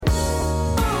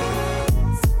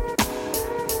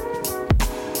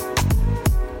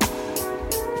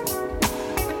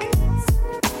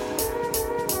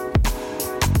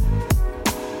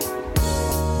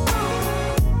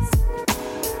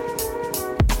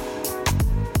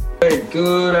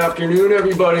Good afternoon,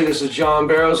 everybody. This is John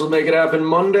Barrows with Make It Happen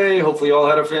Monday. Hopefully you all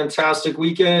had a fantastic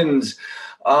weekend.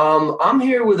 I'm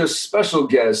here with a special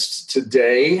guest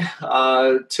today,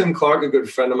 Tim Clark, a good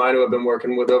friend of mine who I've been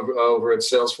working with over at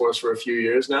Salesforce for a few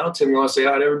years now. Tim, you want to say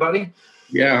hi to everybody?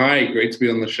 Yeah, hi. Great to be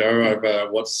on the show.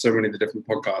 I've watched so many of the different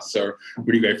podcasts, so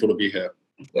really grateful to be here.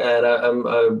 And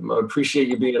I appreciate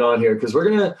you being on here because we're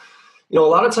going to, a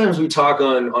lot of times we talk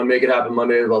on Make It Happen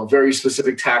Monday about very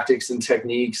specific tactics and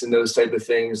techniques and those type of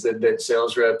things that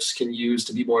sales reps can use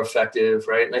to be more effective,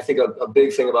 right? And I think a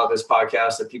big thing about this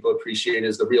podcast that people appreciate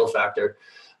is the real factor.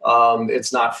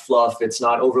 It's not fluff. It's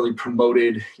not overly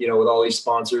promoted, with all these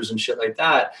sponsors and shit like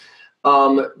that.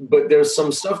 But there's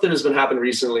some stuff that has been happening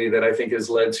recently that I think has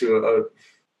led to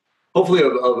hopefully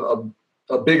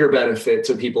a bigger benefit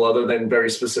to people other than very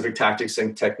specific tactics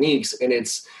and techniques. And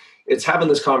it's having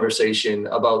this conversation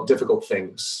about difficult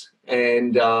things.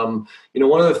 And,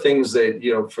 one of the things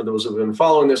that, for those who've been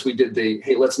following this, we did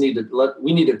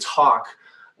we need to talk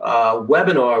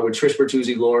webinar with Trish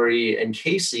Bertuzzi, Lori, and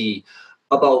Casey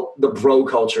about the bro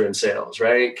culture in sales,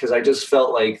 right? Because I just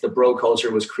felt like the bro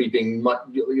culture was creeping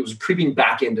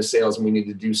back into sales and we needed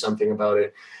to do something about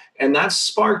it. And that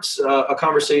sparked a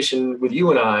conversation with you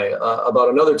and I about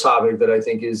another topic that I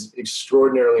think is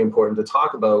extraordinarily important to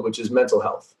talk about, which is mental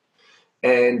health.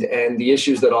 And the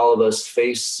issues that all of us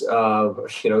face,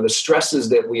 the stresses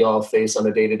that we all face on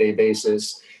a day-to-day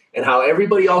basis, and how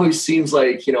everybody always seems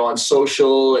like, on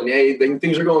social and hey,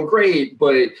 things are going great.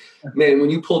 But man, when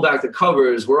you pull back the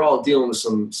covers, we're all dealing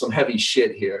with some heavy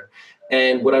shit here.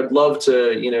 And what I'd love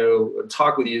to,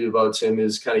 talk with you about, Tim,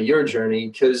 is kind of your journey,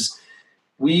 because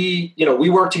we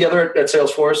worked together at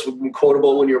Salesforce,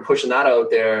 Quotable, when you were pushing that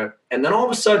out there. And then all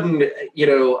of a sudden,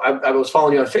 I was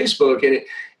following you on Facebook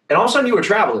and all of a sudden you were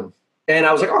traveling and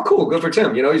I was like, oh, cool. Good for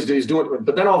Tim. He's doing it.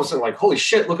 But then all of a sudden, like, holy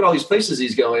shit, look at all these places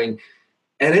he's going.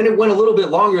 And then it went a little bit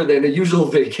longer than a usual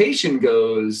vacation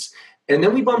goes. And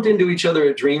then we bumped into each other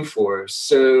at Dreamforce.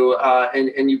 So,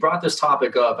 and you brought this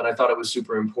topic up and I thought it was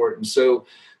super important. So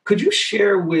could you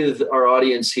share with our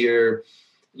audience here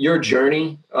your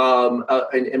journey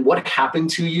and what happened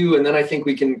to you? And then I think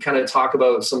we can kind of talk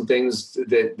about some things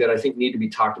that I think need to be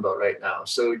talked about right now.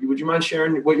 So would you mind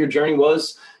sharing what your journey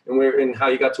was and how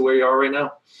you got to where you are right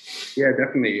now? Yeah,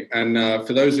 definitely. And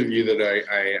for those of you that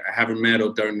I haven't met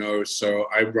or don't know, so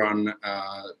I run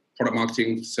product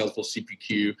marketing for Salesforce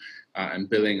CPQ and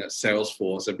billing at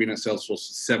Salesforce. I've been at Salesforce for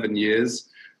 7 years.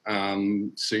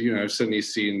 So, I've certainly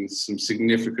seen some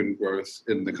significant growth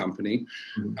in the company.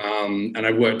 And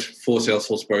I worked for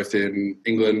Salesforce both in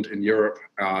England and Europe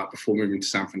before moving to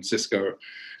San Francisco.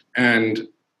 And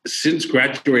since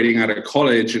graduating out of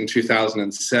college in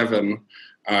 2007,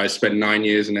 I spent 9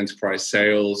 years in enterprise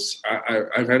sales.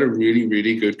 I've had a really,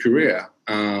 really good career.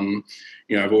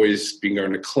 I've always been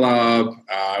going to club.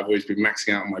 I've always been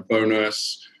maxing out on my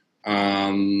bonus.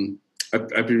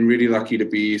 I've been really lucky to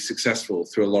be successful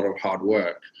through a lot of hard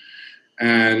work.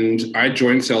 And I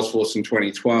joined Salesforce in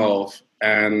 2012.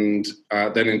 And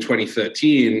then in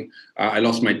 2013, I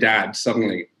lost my dad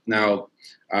suddenly. Now,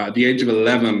 at the age of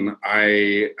 11,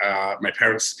 my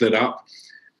parents split up.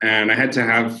 And I had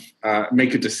to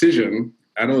make a decision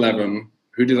at 11,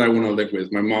 who did I want to live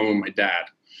with, my mom or my dad?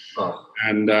 Oh.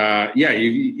 And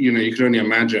you can only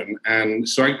imagine. And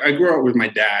so I grew up with my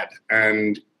dad,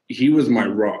 and he was my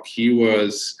rock. He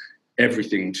was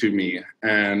everything to me.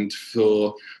 And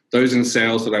for those in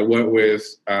sales that I worked with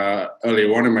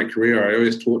earlier on in my career, I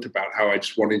always talked about how I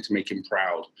just wanted to make him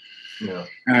proud. Yeah.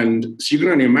 And so you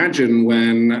can only imagine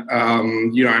when,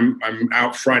 I'm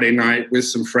out Friday night with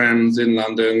some friends in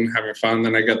London having fun.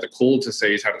 Then I get the call to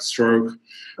say he's had a stroke,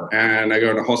 and I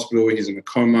go to hospital. He's in a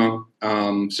coma.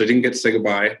 So I didn't get to say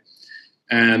goodbye.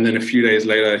 And then a few days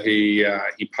later, he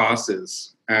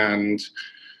passes. And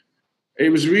it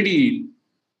was really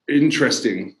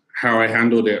interesting how I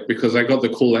handled it, because I got the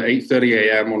call at 8:30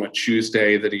 a.m. on a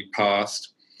Tuesday that he passed.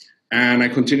 And I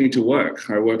continued to work.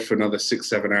 I worked for another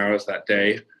 6-7 hours that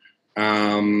day.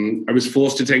 I was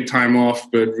forced to take time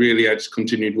off, but really I just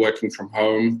continued working from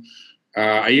home.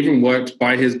 I even worked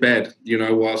by his bed,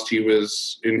 whilst he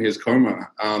was in his coma,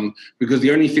 because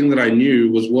the only thing that I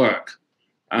knew was work.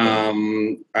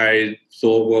 I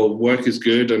thought, well, work is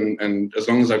good, and as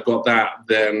long as I've got that,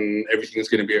 then everything's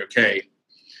going to be okay.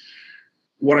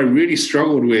 What I really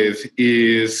struggled with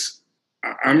is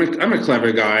I'm a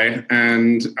clever guy,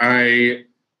 and I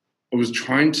was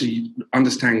trying to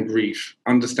understand grief,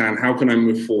 understand how can I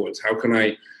move forwards, how can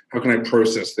I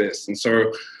process this. And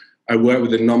so I work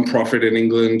with a nonprofit in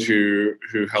England who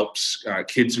helps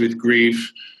kids with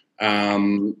grief.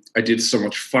 I did so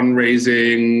much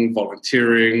fundraising,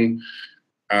 volunteering.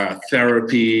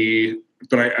 therapy,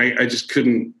 but I just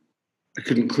couldn't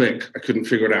click. I couldn't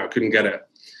figure it out. Couldn't get it.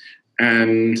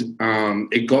 And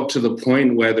it got to the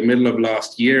point where the middle of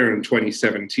last year in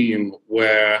 2017,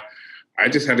 where I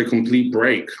just had a complete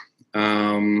break.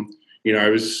 I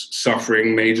was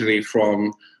suffering majorly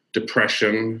from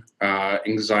depression,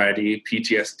 anxiety,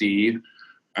 PTSD,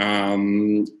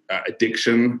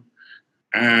 addiction,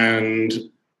 and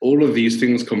all of these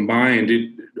things combined,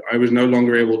 I was no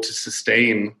longer able to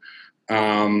sustain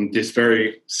this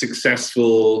very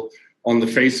successful, on the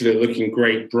face of it, looking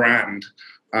great brand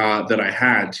that I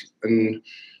had. And,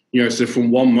 so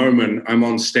from one moment, I'm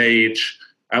on stage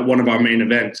at one of our main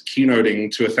events,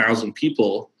 keynoting to 1,000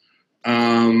 people.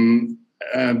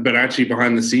 But actually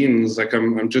behind the scenes, like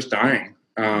I'm just dying,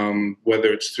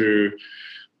 whether it's through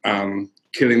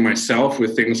killing myself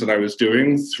with things that I was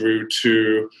doing, through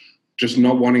to just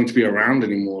not wanting to be around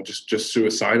anymore, just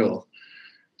suicidal.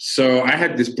 So I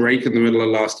had this break in the middle of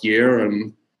last year,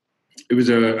 and it was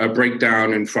a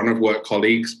breakdown in front of work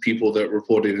colleagues, people that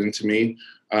reported into me,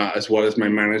 as well as my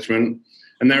management.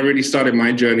 And that really started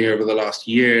my journey over the last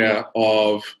year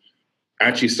of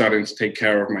actually starting to take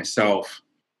care of myself,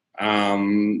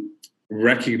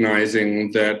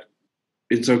 recognizing that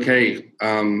it's okay.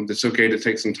 It's okay to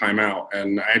take some time out.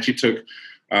 And I actually took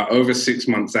over 6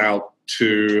 months out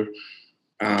to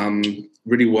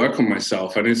really work on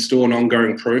myself. And it's still an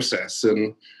ongoing process.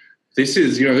 And this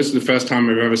is the first time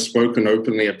I've ever spoken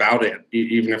openly about it.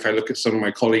 Even if I look at some of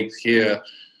my colleagues here,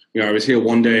 I was here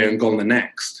one day and gone the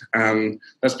next.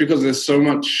 That's because there's so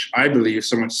much, I believe,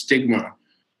 so much stigma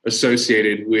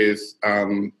associated with,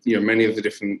 many of the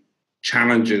different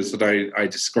challenges that I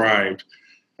described.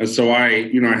 And so I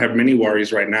have many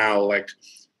worries right now, like,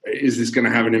 is this going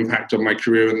to have an impact on my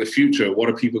career in the future? What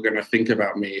are people going to think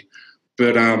about me?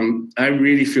 But I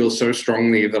really feel so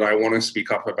strongly that I want to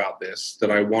speak up about this, that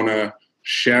I want to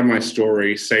share my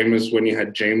story, same as when you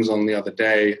had James on the other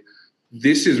day.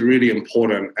 This is really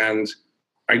important. And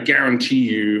I guarantee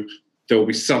you there will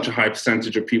be such a high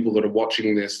percentage of people that are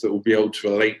watching this that will be able to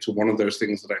relate to one of those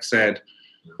things that I said.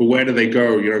 But where do they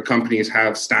go? Companies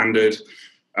have standard,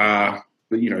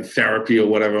 therapy or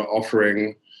whatever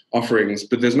offerings,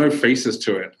 but there's no faces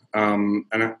to it.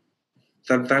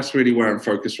 That's really where I'm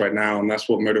focused right now, and that's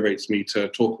what motivates me to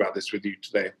talk about this with you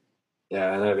today.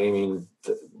 Yeah, and I mean,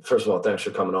 first of all, thanks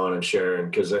for coming on and sharing,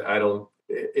 because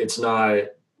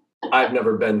I've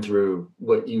never been through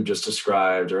what you just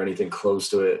described or anything close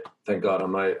to it, thank God,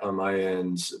 on my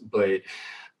end. But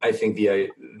I think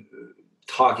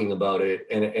talking about it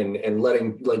and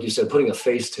letting, like you said, putting a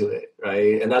face to it,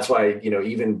 right? And that's why,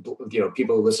 even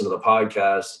people who listen to the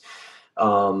podcast,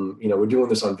 we're doing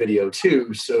this on video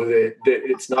too, so that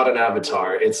it's not an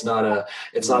avatar. It's not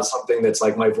something that's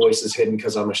like, my voice is hidden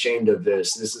because I'm ashamed of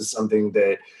this. This is something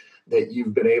that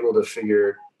you've been able to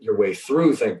figure your way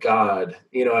through, thank God,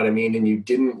 you know what I mean? And you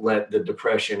didn't let the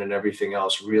depression and everything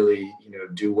else really,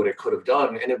 do what it could have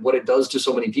done, and what it does to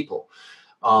so many people.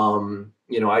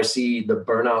 I see the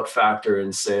burnout factor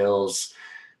in sales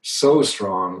so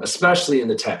strong, especially in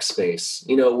the tech space,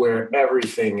 where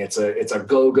everything, it's a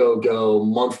go,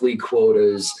 monthly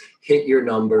quotas, hit your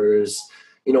numbers,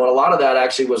 and a lot of that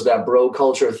actually was that bro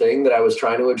culture thing that I was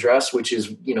trying to address, which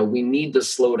is, we need to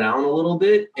slow down a little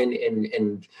bit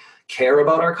and care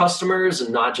about our customers,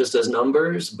 and not just as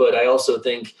numbers. But I also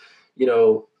think,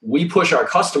 we push our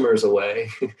customers away,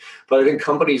 but I think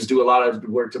companies do a lot of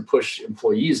work to push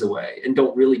employees away and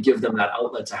don't really give them that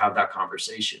outlet to have that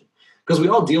conversation, because we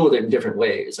all deal with it in different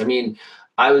ways. I mean,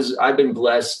 I've been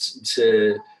blessed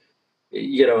to,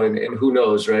 and who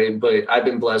knows, right? But I've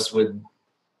been blessed with,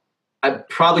 I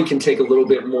probably can take a little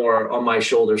bit more on my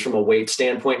shoulders from a weight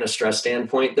standpoint and a stress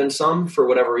standpoint than some, for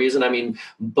whatever reason. I mean,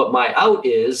 but my out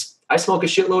is I smoke a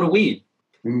shitload of weed.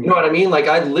 You know what I mean? Like,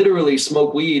 I literally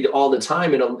smoke weed all the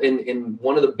time. And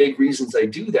one of the big reasons I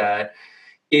do that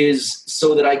is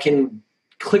so that I can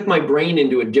click my brain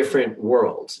into a different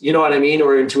world, you know what I mean?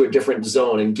 Or into a different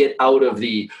zone, and get out of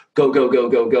the go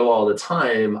all the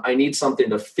time. I need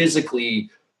something to physically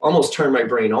almost turn my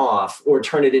brain off, or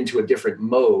turn it into a different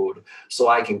mode so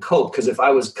I can cope. Because if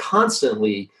I was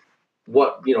constantly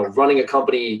running a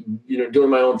company,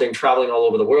 doing my own thing, traveling all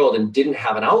over the world, and didn't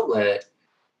have an outlet,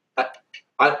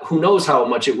 who knows how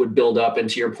much it would build up, and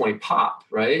to your point, pop,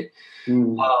 right?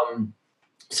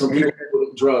 Some people deal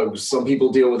with drugs, some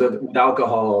people deal with it with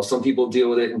alcohol, some people deal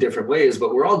with it in different ways,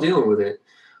 but we're all dealing with it.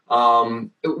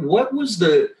 What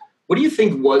do you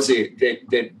think was it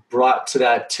that brought to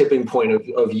that tipping point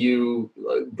of you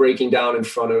breaking down in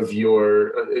front of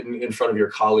your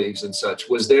colleagues and such?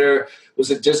 Did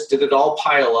it all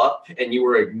pile up and you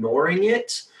were ignoring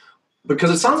it?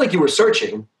 because it sounds like you were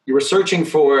searching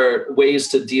for ways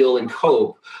to deal and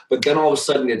cope, but then all of a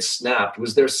sudden it snapped.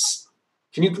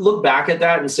 Can you look back at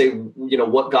that and say,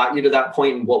 what got you to that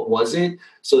point and what was it,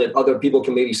 so that other people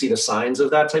can maybe see the signs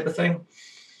of that type of thing?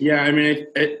 Yeah, I mean,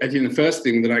 I think the first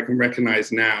thing that I can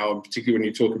recognize now, particularly when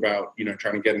you talk about,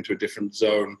 trying to get into a different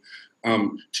zone,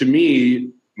 to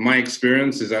me, my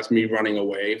experience is that's me running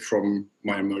away from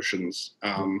my emotions.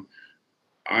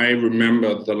 I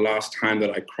remember the last time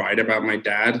that I cried about my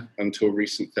dad until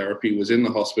recent therapy was in the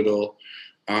hospital.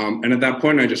 And at that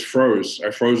point, I just froze.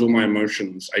 I froze all my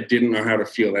emotions. I didn't know how to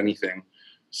feel anything.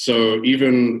 So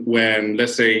even when,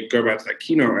 let's say, go back to that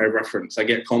keynote I referenced, I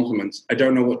get compliments. I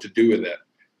don't know what to do with it.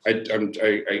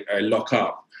 I lock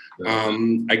up.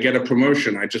 I get a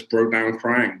promotion. I just broke down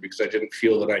crying because I didn't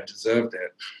feel that I deserved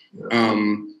it.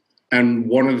 And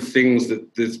one of the things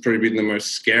that's probably been the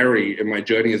most scary in my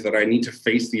journey is that I need to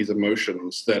face these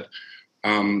emotions that,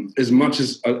 as much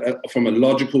as from a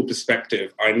logical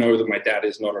perspective, I know that my dad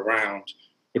is not around,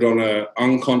 but on an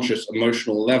unconscious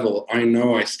emotional level, I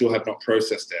know I still have not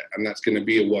processed it, and that's going to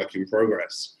be a work in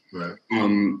progress. Right.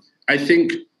 I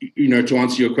think, to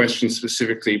answer your question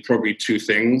specifically, probably two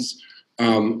things.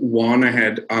 One, I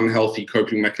had unhealthy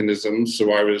coping mechanisms.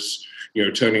 So I was,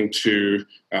 turning to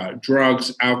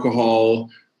drugs, alcohol,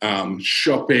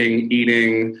 shopping,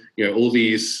 eating, all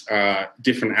these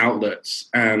different outlets.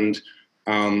 And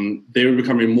they were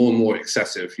becoming more and more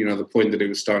excessive, the point that it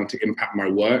was starting to impact my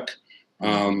work.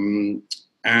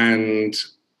 And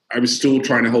I was still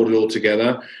trying to hold it all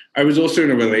together. I was also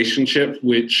in a relationship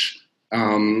which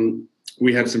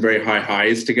we had some very high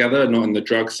highs together, not in the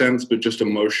drug sense, but just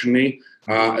emotionally,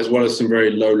 as well as some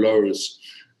very low lows.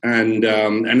 And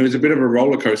it was a bit of a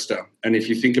roller coaster. And if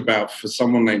you think about, for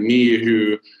someone like me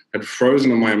who had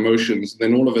frozen on my emotions,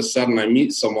 then all of a sudden I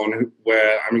meet someone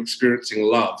where I'm experiencing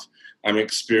love, I'm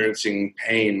experiencing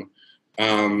pain,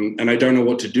 and I don't know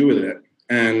what to do with it.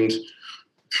 And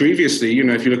previously,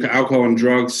 if you look at alcohol and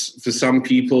drugs, for some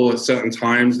people at certain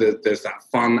times, there's that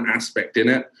fun aspect in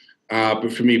it.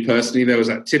 But for me personally, there was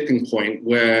that tipping point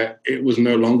where it was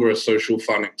no longer a social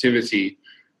fun activity.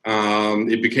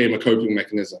 It became a coping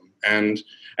mechanism. And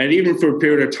even for a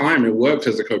period of time, it worked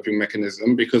as a coping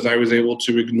mechanism because I was able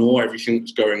to ignore everything that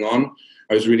was going on.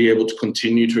 I was really able to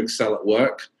continue to excel at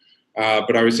work.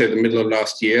 But I would say the middle of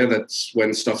last year, that's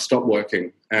when stuff stopped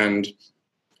working. And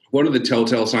one of the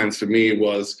telltale signs for me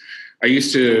was I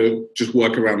used to just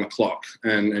work around the clock.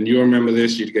 And you remember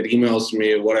this, you'd get emails from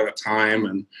me at whatever time.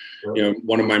 And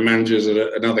one of my managers at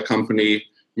another company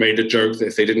made a joke that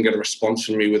if they didn't get a response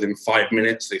from me within 5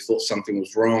 minutes, they thought something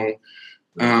was wrong.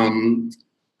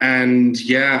 And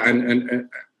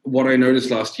what I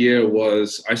noticed last year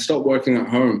was I stopped working at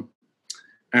home.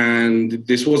 And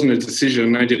this wasn't a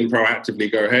decision. I didn't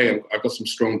proactively go, hey, I've got some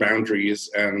strong boundaries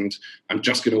and I'm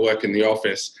just going to work in the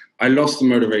office. I lost the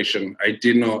motivation. I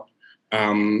did not.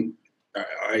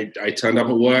 I turned up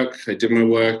at work, I did my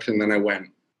work, and then I went.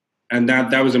 And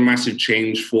that was a massive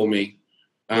change for me.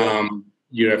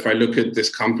 If I look at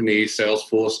this company,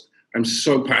 Salesforce, I'm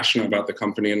so passionate about the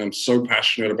company and I'm so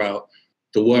passionate about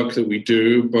the work that we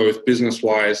do, both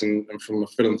business-wise and from a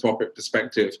philanthropic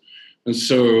perspective. And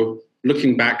so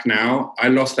looking back now, I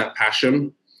lost that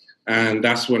passion, and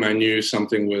that's when I knew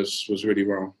something was really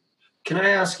wrong. Can I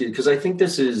ask you, because I think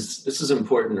this is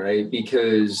important, right?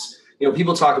 Because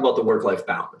people talk about the work-life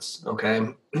balance,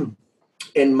 okay?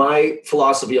 And my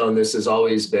philosophy on this has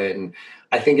always been,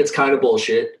 I think it's kind of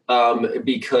bullshit,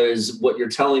 because what you're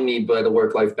telling me by the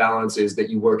work-life balance is that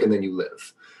you work and then you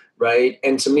live, right?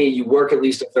 And to me, you work at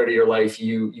least a third of your life,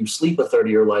 you sleep a third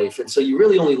of your life, and so you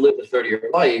really only live a third of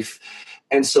your life.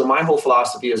 And so my whole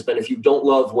philosophy has been, if you don't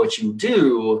love what you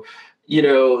do,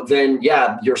 then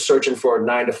you're searching for a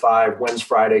 9 to 5, when's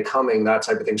Friday coming, that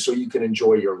type of thing, so you can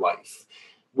enjoy your life.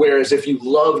 Whereas if you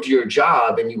loved your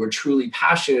job and you were truly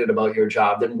passionate about your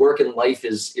job, then work and life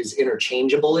is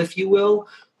interchangeable, if you will.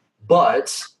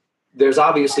 But there's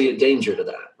obviously a danger to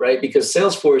that, right? Because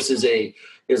Salesforce is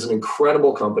an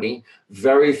incredible company,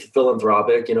 very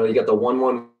philanthropic. You got the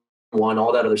 1-1-1,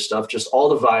 all that other stuff, just all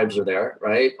the vibes are there,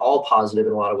 right? All positive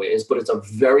in a lot of ways, but it's a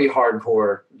very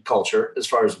hardcore culture as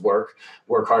far as work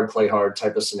hard, play hard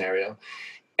type of scenario.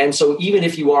 And so even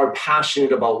if you are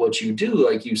passionate about what you do,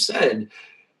 like you said,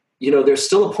 there's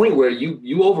still a point where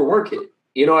you overwork it.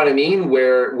 You know what I mean?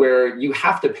 Where you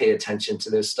have to pay attention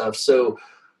to this stuff. So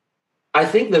I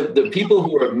think the people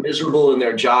who are miserable in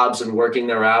their jobs and working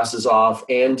their asses off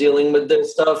and dealing with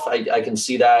this stuff, I can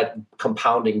see that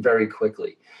compounding very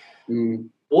quickly.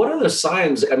 What are the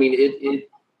signs? I mean,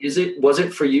 was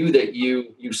it for you that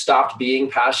you stopped being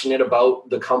passionate about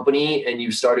the company and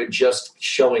you started just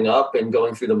showing up and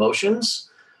going through the motions?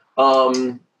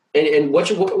 And what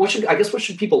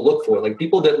should people look for? Like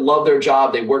people that love their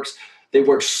job, they work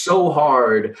so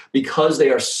hard because they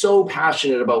are so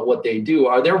passionate about what they do.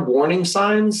 Are there warning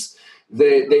signs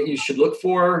that you should look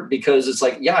for? Because it's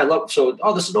like, yeah,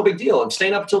 this is no big deal. I'm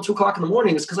staying up until 2:00 in the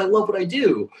morning. It's because I love what I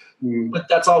do. But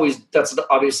that's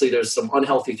obviously there's some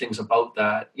unhealthy things about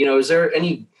that. Is there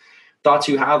any thoughts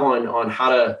you have on how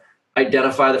to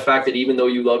identify the fact that even though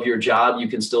you love your job, you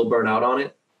can still burn out on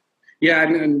it? Yeah,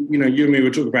 and you and me were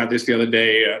talking about this the other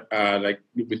day, like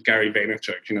with Gary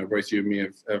Vaynerchuk. Both you and me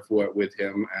have worked with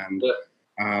him, and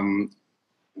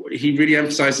he really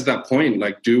emphasizes that point,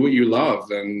 like do what you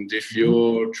love. And if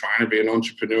you're trying to be an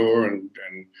entrepreneur and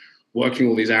working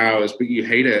all these hours, but you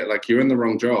hate it, like you're in the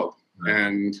wrong job. Right.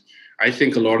 And I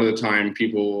think a lot of the time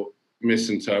people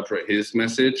misinterpret his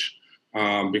message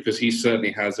because he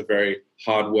certainly has a very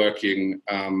hardworking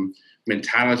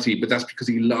mentality, but that's because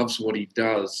he loves what he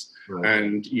does. Right.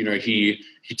 And,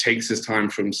 he takes his time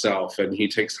for himself and he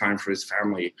takes time for his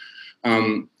family.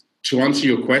 To answer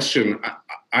your question,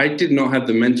 I did not have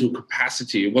the mental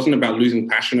capacity. It wasn't about losing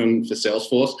passion for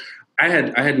Salesforce. I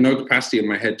had no capacity in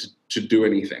my head to do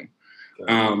anything.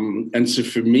 And so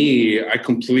for me, I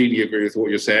completely agree with what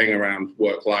you're saying around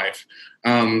work life.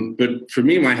 But for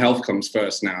me, my health comes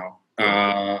first now,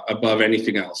 above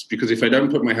anything else. Because if I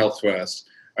don't put my health first,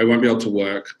 I won't be able to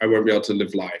work. I won't be able to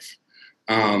live life.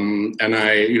 And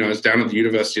I was down at the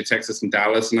University of Texas in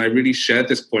Dallas, and I really shared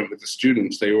this point with the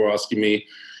students. They were asking me,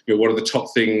 what are the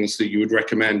top things that you would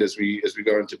recommend as we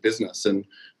go into business? And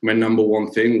my number one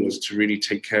thing was to really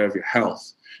take care of your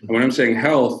health. And when I'm saying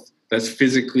health, that's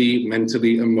physically,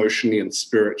 mentally, emotionally, and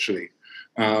spiritually.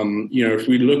 If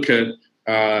we look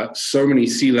at so many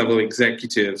C-level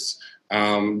executives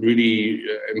really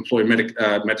employ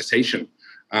meditation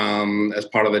as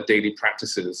part of their daily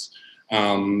practices.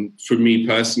 For me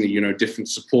personally, different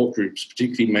support groups,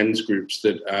 particularly men's groups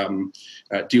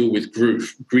that deal with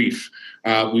grief.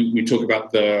 We talk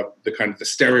about the kind of the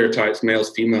stereotypes,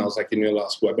 males, females, like in your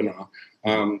last webinar.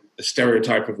 The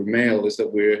stereotype of a male is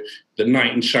that we're the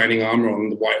knight in shining armor on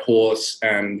the white horse,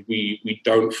 and we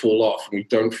don't fall off and we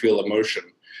don't feel emotion.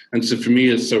 And so for me,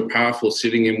 it's so powerful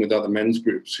sitting in with other men's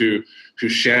groups who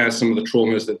share some of the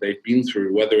traumas that they've been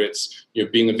through, whether it's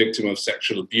being a victim of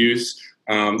sexual abuse,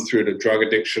 through to drug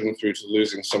addiction, through to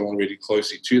losing someone really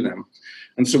closely to them.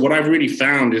 And so what I've really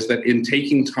found is that in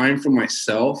taking time for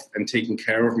myself and taking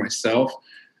care of myself,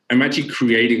 I'm actually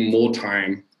creating more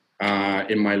time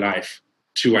in my life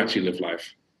to actually live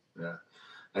life. Yeah,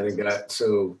 I think that,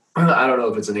 so I don't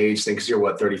know if it's an age thing because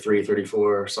you're 33,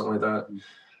 34 or something like that.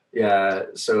 Yeah.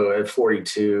 So at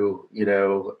 42,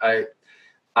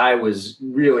 I was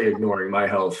really ignoring my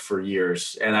health for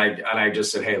years. And I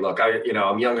just said, hey, look,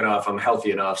 I'm young enough, I'm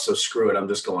healthy enough, so screw it, I'm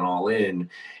just going all in.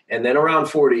 And then around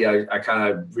 40, I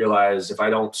kind of realized if I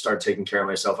don't start taking care of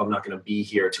myself, I'm not going to be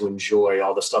here to enjoy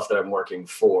all the stuff that I'm working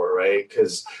for, right?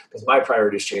 Because my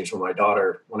priorities changed when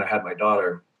I had my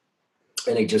daughter.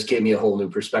 And it just gave me a whole new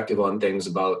perspective on things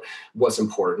about what's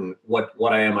important, what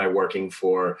am I working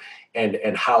for,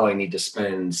 and how I need to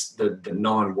spend the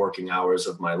non-working hours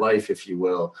of my life, if you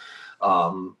will,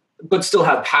 but still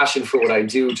have passion for what I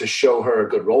do to show her a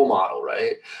good role model,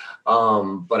 right?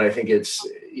 But I think it's,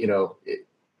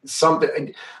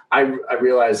 something I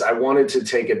realized I wanted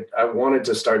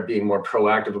to start being more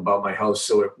proactive about my health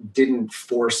so it didn't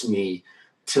force me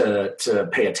to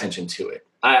pay attention to it.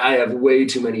 I have way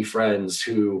too many friends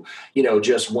who,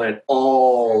 just went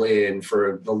all in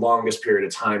for the longest period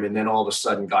of time and then all of a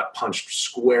sudden got punched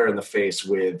square in the face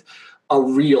with a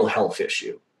real health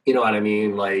issue. You know what I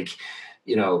mean? Like,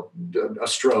 a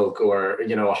stroke or,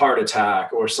 a heart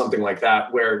attack or something like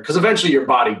that, because eventually your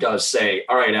body does say,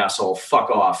 all right, asshole,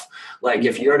 fuck off. Like,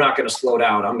 if you're not going to slow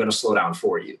down, I'm going to slow down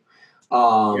for you.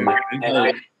 Go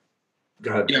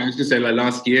ahead. Yeah, I was going to say, like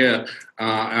last year,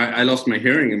 I lost my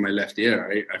hearing in my left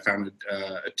ear. I found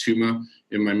a tumor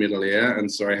in my middle ear,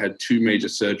 and so I had 2 major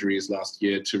surgeries last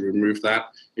year to remove that.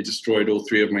 It destroyed all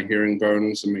 3 of my hearing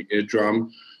bones and my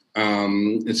eardrum.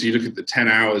 And so you look at the 10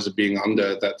 hours of being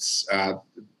under,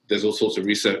 there's all sorts of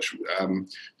research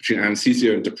between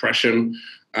anesthesia and depression.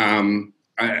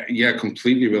 I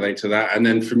completely relate to that. And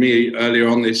then for me, earlier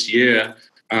on this year,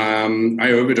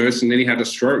 I overdosed and nearly had a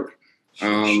stroke.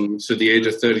 So at the age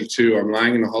of 32, I'm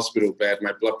lying in a hospital bed.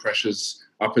 My blood pressure's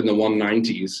up in the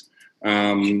 190s,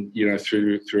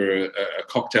 through a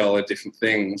cocktail of different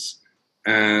things.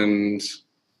 And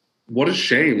what a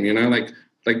shame,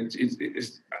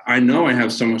 I know I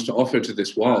have so much to offer to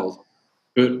this world,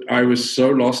 But I was so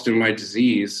lost in my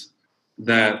disease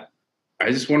that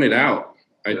I just wanted out.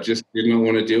 I just did not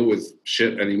want to deal with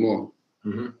shit anymore.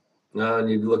 Mm-hmm. No, and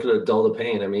you look at it, dull the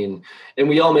pain. I mean, and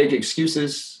we all make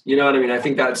excuses. You know what I mean? I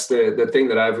think that's the thing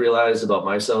that I've realized about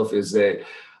myself is that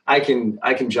I can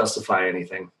justify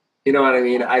anything. You know what I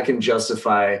mean? I can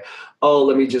justify, oh,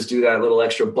 let me just do that little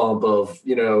extra bump of,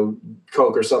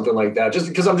 Coke or something like that, just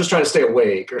because I'm just trying to stay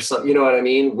awake or something. You know what I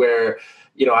mean? Where,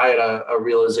 I had a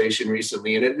realization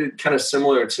recently, and it kind of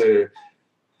similar to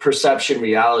perception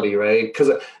reality, right? Because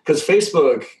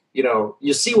Facebook,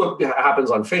 you see what happens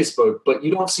on Facebook, but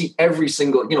you don't see every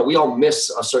single, we all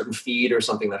miss a certain feed or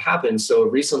something that happens. So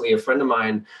recently a friend of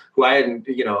mine who I hadn't,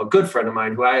 a good friend of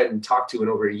mine who I hadn't talked to in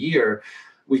over a year,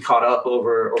 we caught up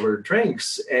over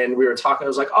drinks and we were talking. I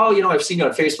was like, oh, I've seen you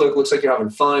on Facebook. Looks like you're having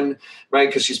fun, right?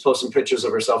 Because she's posting pictures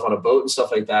of herself on a boat and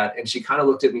stuff like that. And she kind of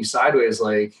looked at me sideways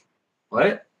like,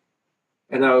 what?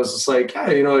 And I was just like, yeah,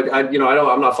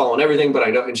 I'm not following everything, but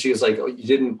I know. And she was like, oh, you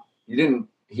didn't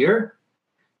hear?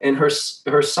 And her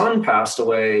son passed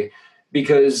away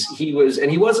because he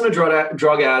wasn't a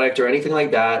drug addict or anything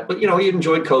like that. But, he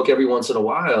enjoyed Coke every once in a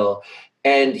while.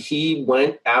 And he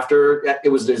went after, it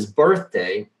was his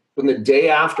birthday. And the day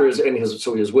after so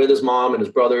he was with his mom and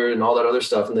his brother and all that other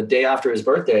stuff. And the day after his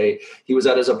birthday, he was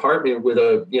at his apartment with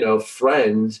a,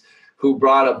 friend who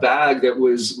brought a bag that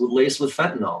was laced with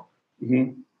fentanyl.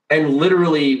 Mm-hmm. And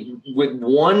literally with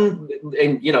one,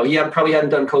 and he probably hadn't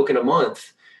done Coke in a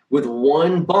month, with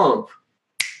one bump,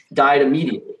 died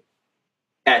immediately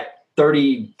at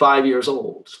 35 years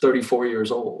old, 34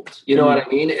 years old. You know what I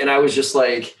mean? And I was just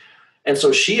like, and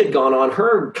so she had gone on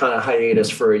her kind of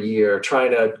hiatus for a year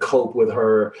trying to cope with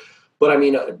her. But I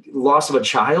mean, loss of a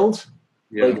child,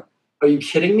 like, are you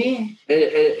kidding me?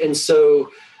 And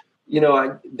so,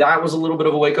 that was a little bit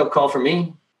of a wake up call for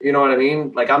me. You know what I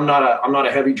mean? Like, I'm not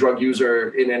a heavy drug user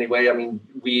in any way. I mean,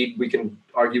 we can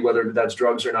argue whether that's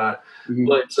drugs or not,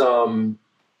 but,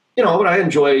 but I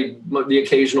enjoy the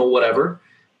occasional whatever.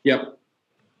 Yep.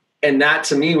 And that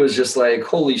to me was just like,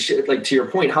 holy shit, like to your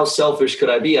point, how selfish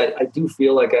could I be? I do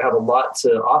feel like I have a lot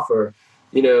to offer,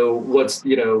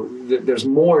 there's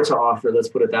more to offer. Let's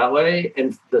put it that way.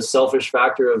 And the selfish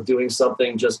factor of doing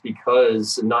something just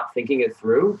because and not thinking it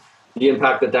through, the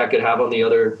impact that could have on the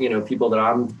other, people that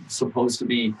I'm supposed to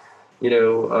be,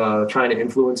 trying to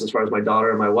influence as far as my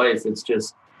daughter and my wife.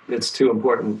 It's too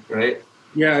important. Right.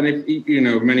 Yeah. And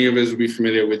if, many of us will be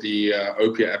familiar with the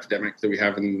opiate epidemic that we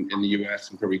have in the US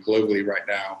and probably globally right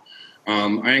now.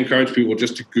 I encourage people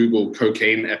just to Google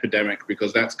cocaine epidemic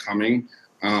because that's coming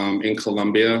in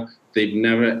Colombia. They've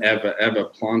never, ever, ever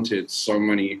planted so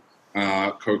many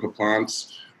coca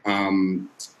plants.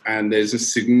 And there's a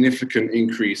significant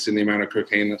increase in the amount of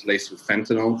cocaine that's laced with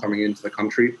fentanyl coming into the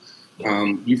country.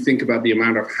 You think about the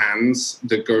amount of hands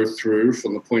that go through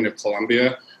from the point of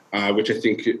Colombia, which I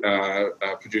think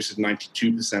produces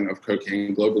 92% of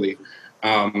cocaine globally,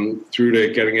 through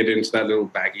to getting it into that little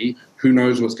baggie. Who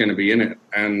knows what's going to be in it?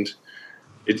 And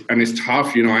it's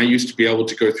tough. I used to be able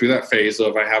to go through that phase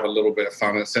of I have a little bit of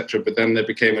fun, etc. But then there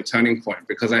became a turning point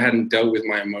because I hadn't dealt with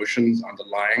my emotions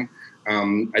underlying.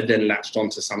 I then latched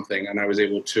onto something, and I was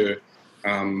able to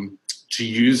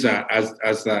use that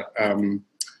as that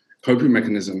coping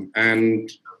mechanism,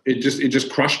 and it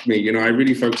just crushed me. I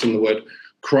really focus on the word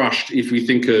crushed. If we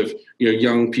think of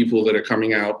young people that are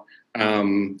coming out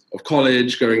of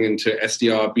college, going into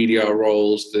SDR, BDR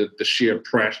roles, the sheer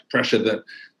pressure that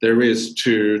there is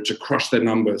to crush their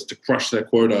numbers, to crush their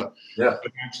quota. Yeah,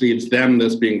 but actually, it's them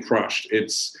that's being crushed.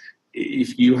 It's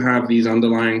if you have these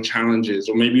underlying challenges,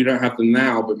 or maybe you don't have them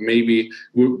now, but maybe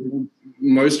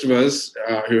most of us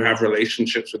who have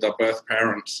relationships with our birth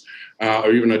parents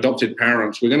or even adopted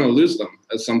parents, we're going to lose them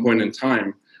at some point in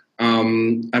time.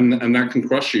 And that can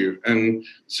crush you. And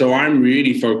so I'm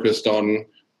really focused on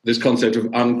this concept of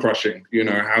uncrushing,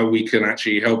 how we can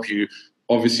actually help you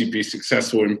obviously be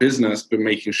successful in business, but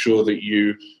making sure that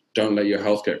you don't let your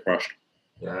health get crushed.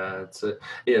 Yeah,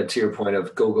 to your point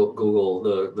of Google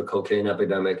the cocaine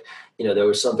epidemic. There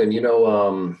was something.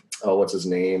 What's his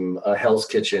name? Hell's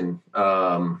Kitchen.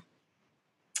 Gordon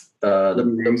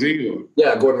Ramsay.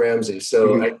 Yeah, Gordon Ramsay.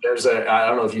 So I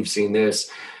don't know if you've seen this.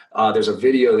 There's a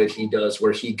video that he does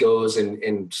where he goes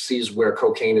and sees where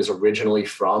cocaine is originally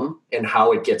from and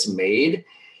how it gets made.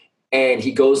 And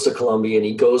he goes to Colombia and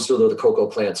he goes to where the cocoa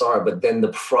plants are. But then the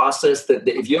process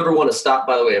if you ever want to stop,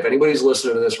 by the way, if anybody's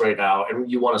listening to this right now and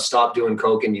you want to stop doing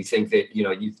coke and you think that,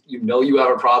 you have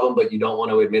a problem, but you don't want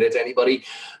to admit it to anybody,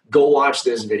 go watch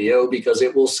this video because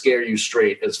it will scare you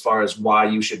straight as far as why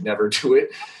you should never do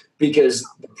it. because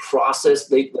the process,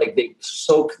 they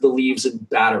soak the leaves in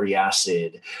battery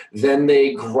acid, then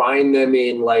they grind them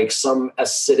in like some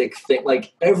acidic thing,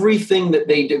 like everything that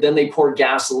they do. Then they pour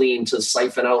gasoline to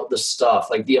siphon out the stuff.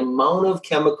 Like the amount of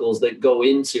chemicals that go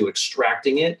into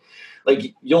extracting it,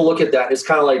 like you'll look at that. It's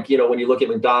kind of like, when you look at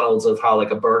McDonald's of how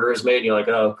like a burger is made, and you're like,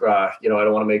 oh, I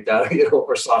don't want to make that,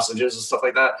 or sausages and stuff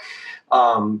like that.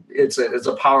 It's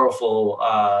a powerful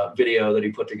video that he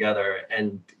put together,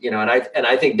 and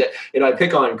I think that I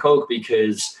pick on Coke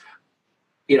because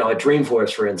at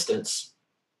Dreamforce, for instance,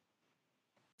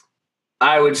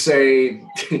 I would say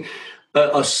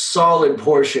a solid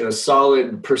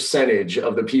percentage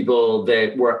of the people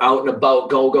that were out and about,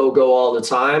 go all the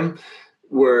time,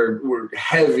 were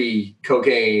heavy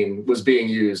cocaine was being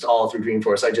used all through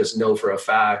Dreamforce. I just know for a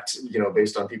fact,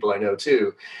 based on people I know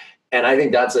too. And I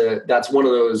think that's one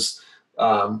of those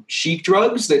chic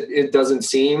drugs that it doesn't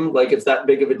seem like it's that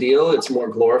big of a deal. It's more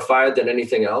glorified than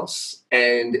anything else.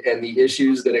 And the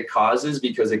issues that it causes,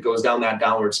 because it goes down that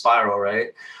downward spiral, right?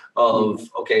 Of,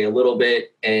 okay, a little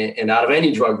bit. And out of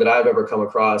any drug that I've ever come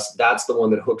across, that's the one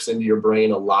that hooks into your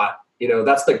brain a lot.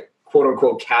 That's the quote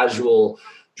unquote casual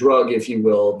drug, if you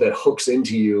will, that hooks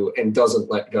into you and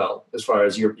doesn't let go, as far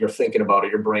as you're thinking about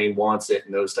it, your brain wants it,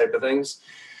 and those type of things.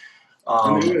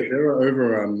 There are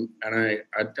over, and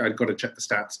I've got to check the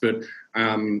stats, but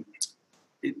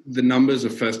the numbers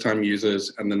of first-time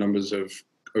users and the numbers of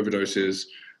overdoses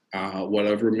are well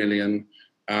over 1 million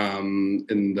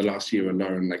in the last year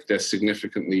alone. Like, they're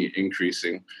significantly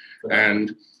increasing. Right.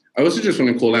 And I also just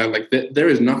want to call out, like, there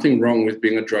is nothing wrong with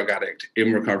being a drug addict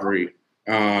in recovery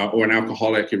or an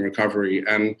alcoholic in recovery.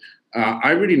 And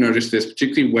I really noticed this,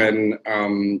 particularly when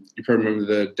you probably remember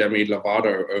the Demi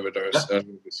Lovato overdose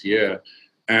earlier this year.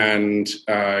 And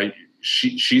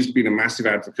she's been a massive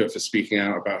advocate for speaking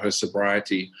out about her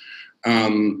sobriety.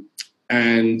 And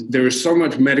there is so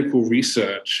much medical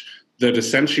research that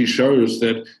essentially shows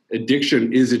that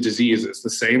addiction is a disease. It's the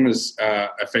same as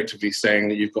effectively saying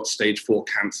that you've got stage 4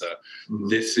 cancer. Mm-hmm.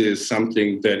 This is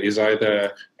something that is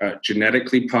either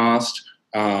genetically passed,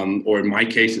 or in my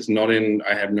case,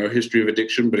 I have no history of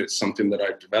addiction, but it's something that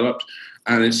I've developed,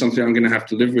 and it's something I'm going to have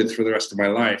to live with for the rest of my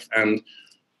life. And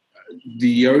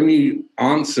the only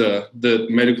answer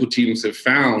that medical teams have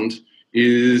found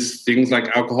is things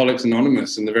like Alcoholics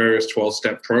Anonymous and the various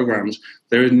 12-step programs.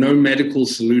 There is no medical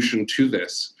solution to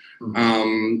this.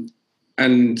 Mm-hmm.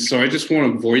 And so I just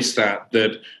want to voice that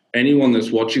anyone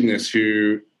that's watching this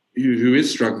who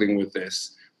is struggling with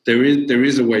this, there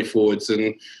is a way forwards,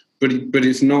 but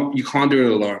it's not, you can't do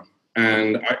it alone.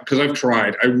 And because I've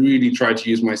tried, I really tried to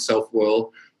use my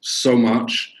self-will so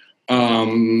much,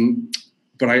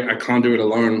 but I can't do it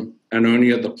alone. And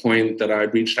only at the point that I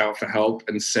reached out for help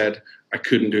and said I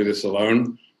couldn't do this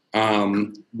alone,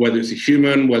 whether it's a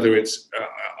human, whether it's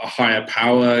a higher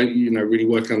power, really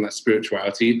working on that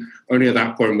spirituality, only at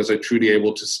that point was I truly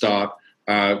able to start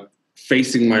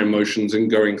facing my emotions and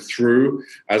going through,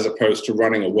 as opposed to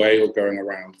running away or going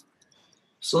around.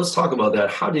 So let's talk about that.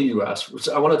 How do you ask?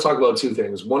 I want to talk about two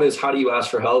things. One is, how do you ask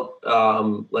for help?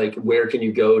 Like, where can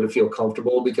you go to feel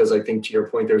comfortable? Because I think, to your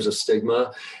point, there's a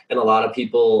stigma, and a lot of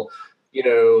people,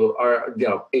 are,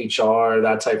 HR,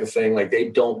 that type of thing. Like, they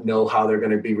don't know how they're going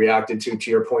to be reacted to.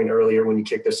 To your point earlier, when you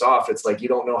kick this off, it's like, you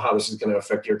don't know how this is going to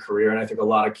affect your career. And I think a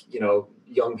lot of,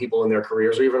 young people in their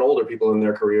careers, or even older people in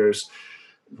their careers,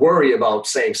 worry about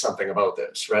saying something about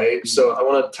this, right? Mm-hmm. So I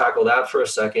want to tackle that for a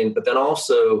second, but then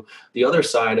also the other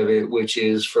side of it, which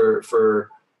is for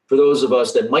those of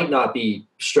us that might not be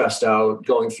stressed out,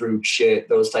 going through shit,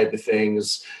 those type of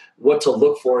things, what to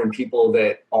look for in people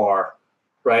that are,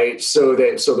 right? So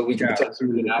that we can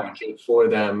potentially advocate for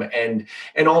them. And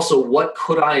also, what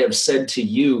could I have said to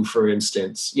you, for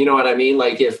instance? You know what I mean?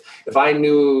 Like, if I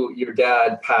knew your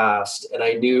dad passed, and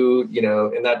I knew,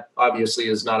 and that obviously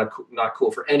is not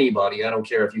cool for anybody. I don't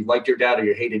care if you liked your dad or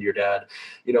you hated your dad.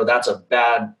 That's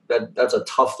that's a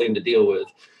tough thing to deal with.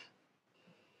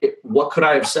 What could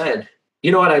I have said?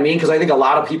 You know what I mean? Because I think a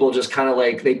lot of people just kind of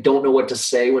like, they don't know what to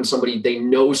say when they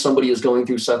know somebody is going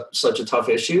through such a tough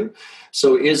issue.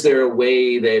 So is there a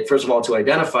way that, first of all, to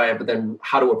identify it, but then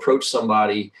how to approach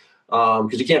somebody?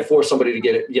 Because you can't force somebody to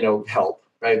get it, help,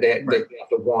 right? They have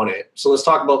to want it. So let's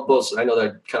talk about both. I know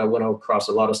that kind of went across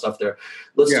a lot of stuff there.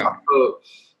 Let's talk about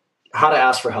how to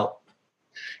ask for help.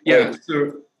 Yeah.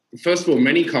 So first of all,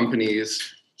 many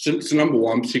companies, so number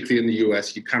one, particularly in the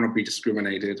US, you cannot be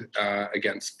discriminated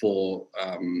against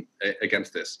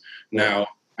this. Now,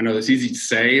 I know that's easy to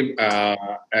say,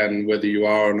 and whether you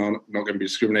are or not going to be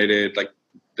discriminated, like,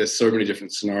 there's so many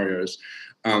different scenarios.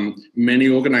 Many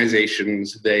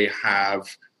organizations, they have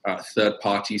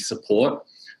third-party support.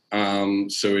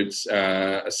 So it's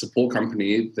a support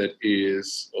company that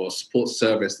is, or support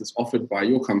service that's offered by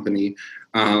your company.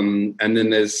 And then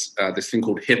there's this thing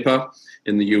called HIPAA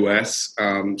in the US.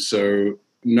 So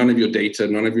none of your data,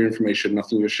 none of your information,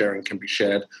 nothing you're sharing can be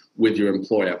shared with your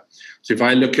employer. So if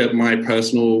I look at my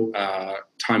personal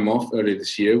time off earlier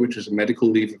this year, which was a medical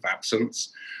leave of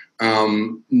absence,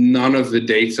 none of the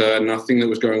data, nothing that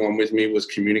was going on with me was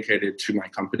communicated to my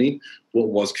company. What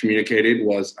was communicated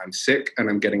was I'm sick and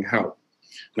I'm getting help.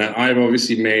 Now, I've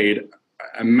obviously made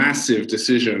a massive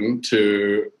decision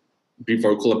to be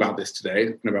vocal about this today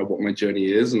and about what my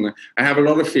journey is. And I have a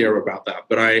lot of fear about that,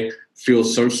 but I feel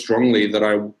so strongly that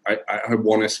I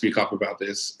want to speak up about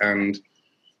this. And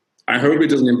I hope it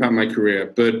doesn't impact my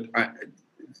career, but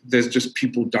there's just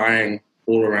people dying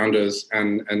all around us,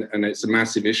 and it's a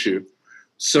massive issue.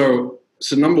 So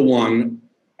number one,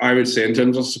 I would say in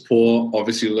terms of support,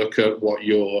 obviously look at what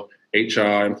your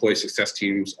HR, employee success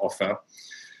teams offer.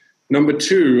 Number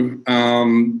two,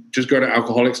 just go to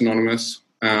Alcoholics Anonymous.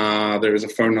 There is a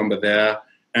phone number there,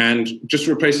 and just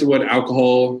replace the word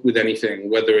alcohol with anything,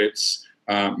 whether it's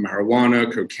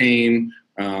marijuana, cocaine,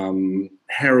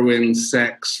 heroin,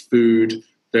 sex, food.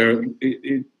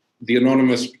 The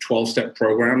anonymous 12-step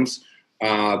programs,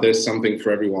 there's something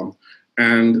for everyone.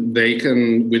 And they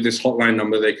can, with this hotline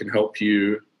number, they can help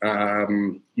you,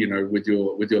 with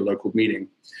your local meeting.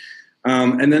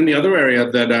 And then the other area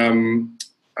that I'm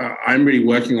really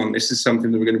working on, this is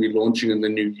something that we're going to be launching in the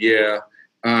new year,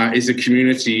 is a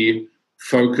community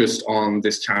focused on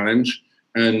this challenge.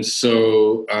 And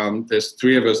so there's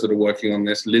three of us that are working on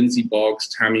this: Lindsay Boggs,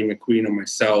 Tammy McQueen, and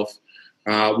myself.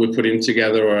 We're putting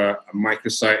together a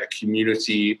microsite, a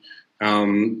community,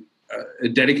 a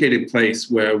dedicated place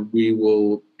where we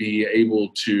will be able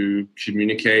to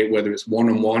communicate, whether it's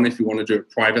one-on-one, if you want to do it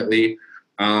privately,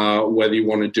 whether you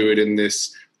want to do it in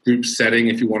this group setting,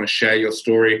 if you want to share your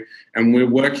story. And we're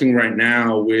working right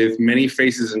now with many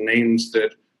faces and names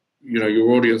that,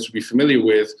 your audience will be familiar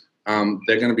with.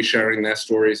 They're going to be sharing their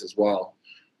stories as well.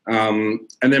 And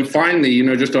then finally,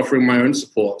 just offering my own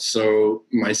support. So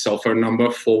my cell phone number,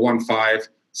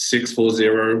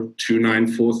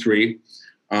 415-640-2943.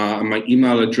 My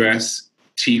email address,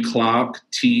 tclarke,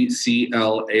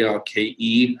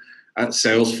 TCLARKE,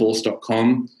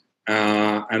 @salesforce.com.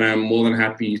 And I'm more than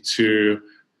happy to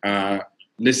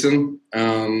listen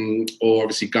or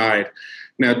obviously guide.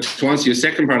 Now, to answer your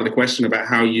second part of the question about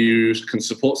how you can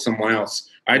support someone else,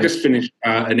 I just finished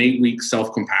an 8-week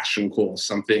self-compassion course,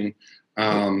 something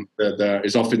that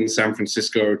is offered in San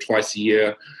Francisco twice a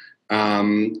year.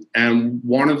 And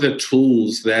one of the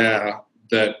tools there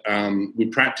that we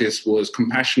practiced was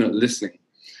compassionate listening.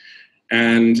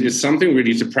 And it's something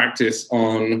really to practice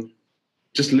on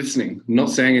just listening, not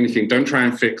saying anything. Don't try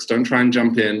and fix, don't try and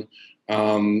jump in.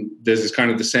 There's this kind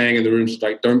of the saying in the room,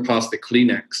 like, don't pass the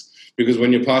Kleenex. Because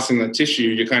when you're passing that tissue,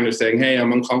 you're kind of saying, hey,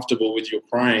 I'm uncomfortable with your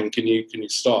crying. Can you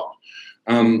stop?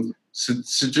 So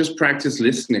just practice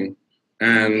listening.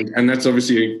 And that's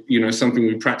obviously, something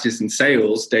we practice in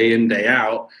sales day in, day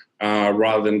out,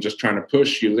 rather than just trying to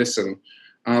push, you listen.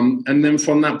 And then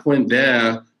from that point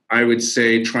there, I would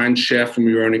say try and share from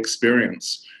your own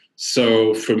experience.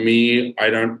 So for me, I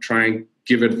don't try and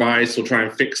give advice or try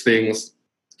and fix things.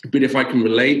 But if I can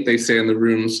relate, they say in the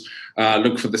rooms,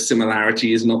 look for the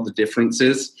similarities, not the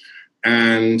differences.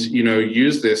 And,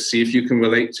 use this, see if you can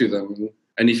relate to them.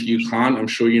 And if you can't, I'm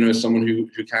sure you know someone who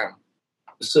can.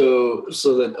 So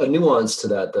a nuance to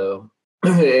that, though,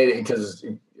 because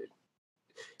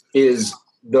is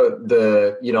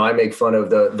the I make fun of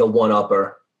the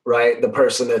one-upper, right? The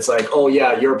person that's like, oh,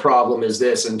 yeah, your problem is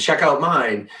this, and check out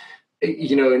mine,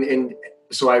 and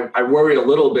so I worry a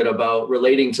little bit about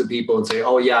relating to people and say,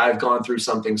 oh, yeah, I've gone through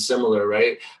something similar,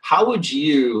 right? How would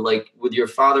you, like with your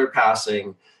father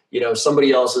passing,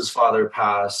 somebody else's father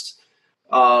passed,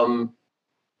 how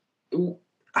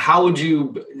would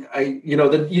you,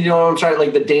 I'm trying,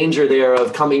 like the danger there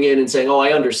of coming in and saying, oh,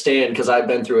 I understand because I've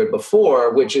been through it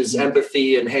before, which is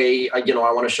empathy and, hey, I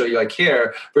want to show you I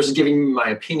care, versus giving me my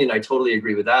opinion. I totally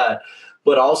agree with that.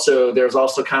 But also, there's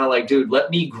also kind of like, dude, let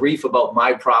me grief about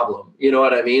my problem. You know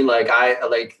what I mean? Like,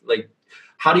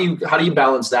 how do you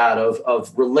balance that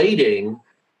of relating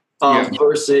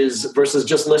versus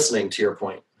just listening? To your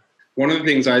point, one of the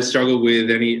things I struggle with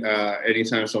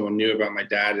anytime someone knew about my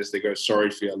dad is they go,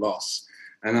 sorry for your loss,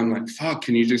 and I'm like, fuck,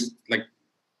 can you just like?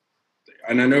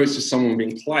 And I know it's just someone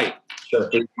being polite. Sure.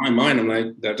 But in my mind, I'm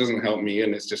like, that doesn't help me,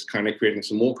 and it's just kind of creating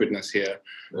some awkwardness here.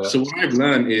 Yeah. So what I've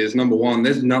learned is, number one,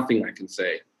 there's nothing I can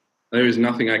say. There is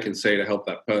nothing I can say to help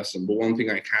that person. But one thing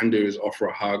I can do is offer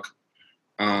a hug.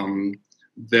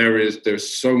 there's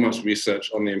so much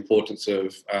research on the importance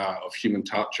of human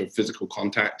touch, of physical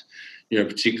contact.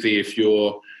 Particularly if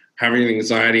you're having an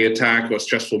anxiety attack or a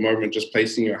stressful moment, just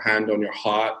placing your hand on your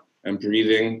heart and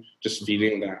breathing, just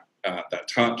feeling that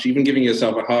touch, even giving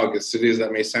yourself a hug, as silly as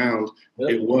that may sound,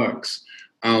 it works.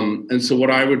 And so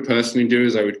what I would personally do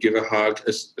is I would give a hug,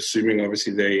 assuming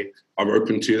obviously they are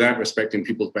open to that, respecting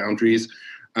people's boundaries.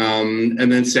 And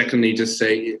then secondly, just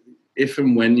say, if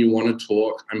and when you want to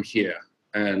talk, I'm here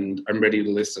and I'm ready to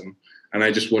listen. And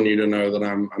I just want you to know that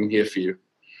I'm here for you.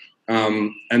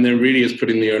 And then really is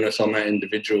putting the onus on that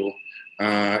individual.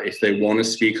 If they want to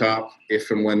speak up,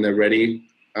 if and when they're ready,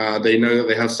 they know that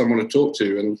they have someone to talk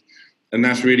to. And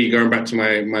that's really going back to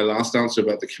my last answer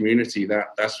about the community.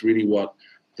 That's really what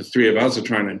the three of us are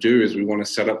trying to do, is we want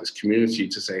to set up this community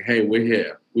to say, hey, we're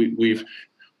here. We've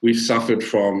suffered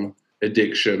from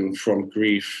addiction, from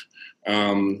grief,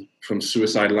 from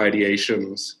suicidal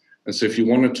ideations. And so if you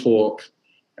want to talk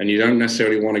and you don't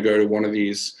necessarily want to go to one of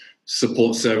these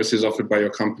support services offered by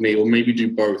your company, or maybe do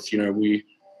both,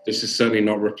 this is certainly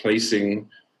not replacing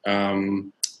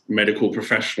medical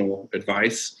professional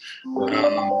advice,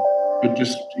 but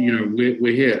just,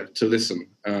 we're here to listen.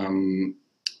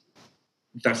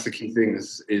 That's the key thing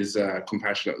is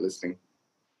compassionate listening.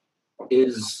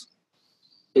 Is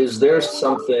there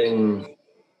something?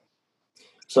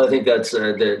 So I think that's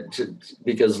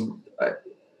because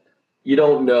you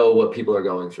don't know what people are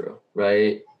going through,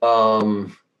 right?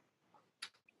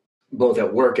 Both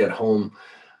at work, at home.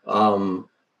 How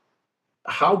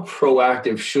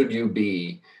proactive should you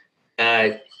be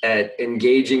at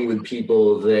engaging with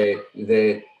people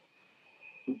that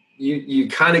you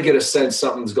kind of get a sense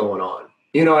something's going on?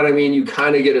 You know what I mean? You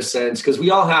kind of get a sense, because we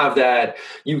all have that.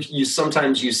 You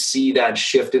sometimes you see that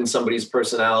shift in somebody's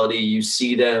personality. You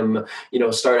see them,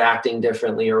 start acting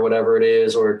differently or whatever it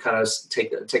is, or kind of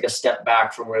take a step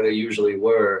back from where they usually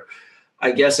were.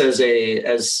 I guess as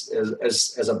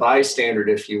a bystander,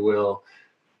 if you will,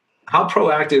 how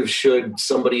proactive should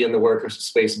somebody in the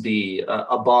workspace be?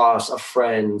 A boss, a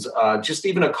friend, just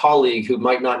even a colleague who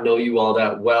might not know you all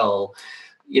that well.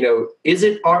 Is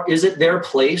it their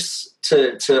place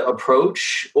to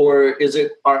approach, or is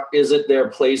it their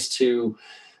place to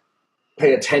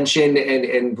pay attention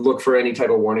and look for any type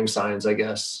of warning signs, I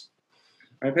guess?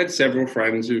 I've had several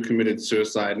friends who committed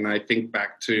suicide, and I think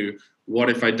back to, what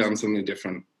if I'd done something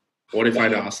different? What if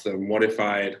I'd asked them? What if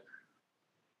I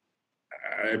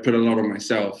put a lot on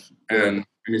myself? And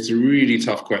it's a really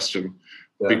tough question,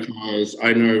 because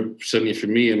I know certainly for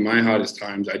me in my hardest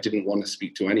times, I didn't want to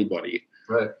speak to anybody.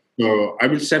 Right. So I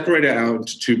would separate it out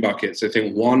into two buckets. I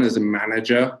think one, as a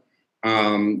manager,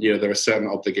 there are certain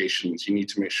obligations. You need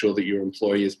to make sure that your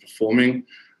employee is performing.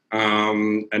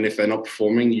 And if they're not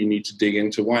performing, you need to dig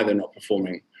into why they're not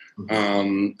performing.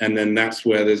 And then that's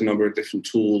where there's a number of different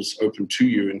tools open to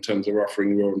you in terms of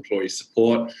offering your employee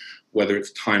support, whether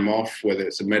it's time off, whether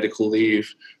it's a medical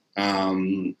leave,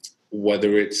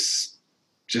 whether it's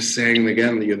just saying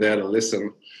again that you're there to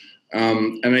listen.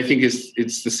 And I think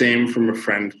it's the same from a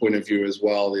friend point of view as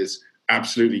well, is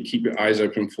absolutely keep your eyes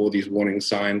open for these warning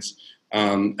signs,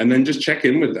 and then just check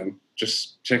in with them.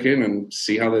 Just check in and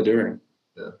see how they're doing.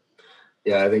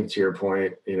 Yeah, I think to your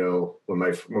point, when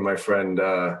my friend,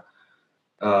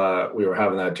 we were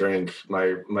having that drink, my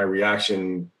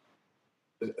reaction,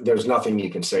 there's nothing you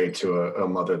can say to a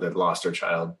mother that lost her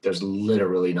child. There's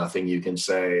literally nothing you can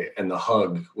say. And the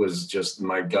hug was just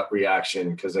my gut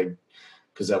reaction, because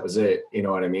that was it. You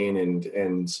know what I mean?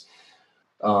 And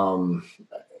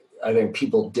I think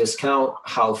people discount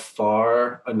how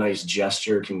far a nice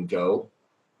gesture can go.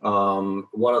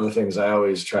 One of the things I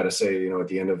always try to say, at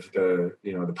the end of the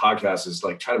podcast is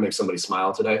like, try to make somebody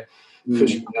smile today,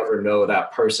 because you never know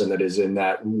that person that is in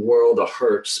that world of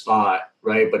hurt spot,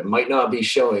 right? But might not be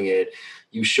showing it.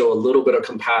 You show a little bit of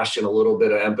compassion, a little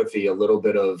bit of empathy, a little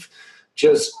bit of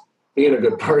just being a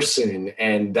good person.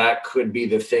 And that could be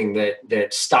the thing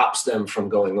that stops them from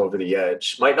going over the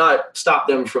edge. Might not stop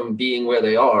them from being where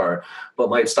they are, but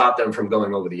might stop them from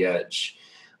going over the edge.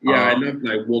 Yeah, I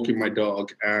love walking my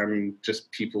dog and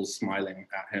just people smiling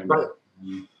at him. Right.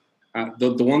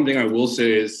 The one thing I will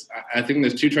say is, I think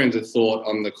there's two trains of thought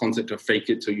on the concept of fake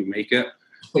it till you make it.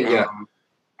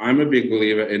 I'm a big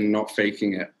believer in not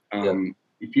faking it.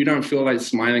 If you don't feel like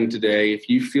smiling today, if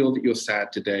you feel that you're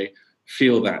sad today,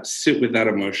 feel that, sit with that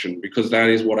emotion, because that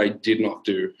is what I did not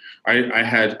do. I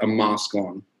had a mask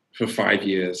on for 5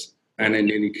 years and it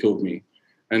nearly killed me.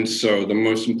 And so the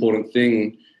most important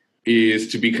thing is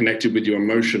to be connected with your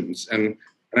emotions. And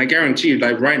I guarantee you,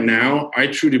 like right now, I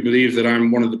truly believe that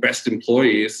I'm one of the best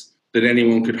employees that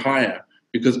anyone could hire,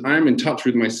 because I'm in touch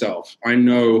with myself. I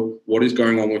know what is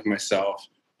going on with myself.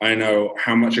 I know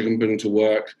how much I can put into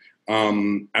work.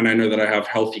 And I know that I have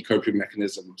healthy coping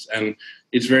mechanisms. And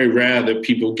it's very rare that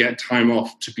people get time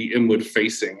off to be inward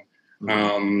facing,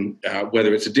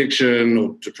 whether it's addiction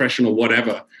or depression or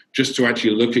whatever, just to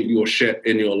actually look at your shit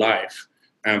in your life.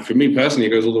 And for me personally, it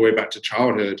goes all the way back to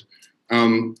childhood.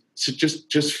 So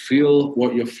just feel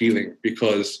what you're feeling,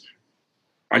 because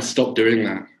I stopped doing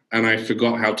that and I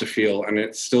forgot how to feel. And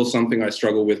it's still something I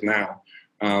struggle with now.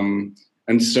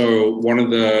 And so one of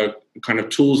the kind of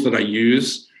tools that I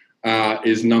use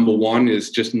is, number one,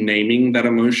 is just naming that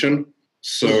emotion.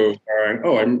 So,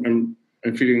 I'm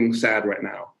feeling sad right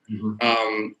now.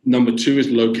 Number two is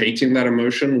locating that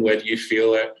emotion. Where do you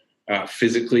feel it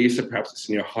physically? So perhaps it's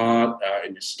in your heart,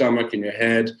 in your stomach, in your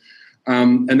head.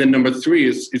 And then number three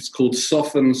is, it's called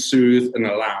soften, soothe, and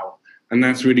allow. And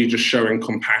that's really just showing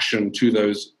compassion to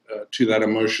those, to that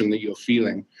emotion that you're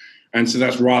feeling. And so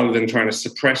that's, rather than trying to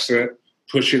suppress it,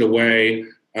 push it away,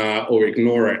 or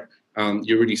ignore it.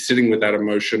 You're really sitting with that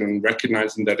emotion and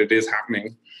recognizing that it is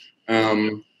happening.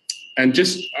 And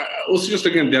just also just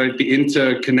looking at the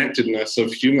interconnectedness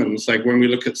of humans. Like when we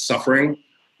look at suffering,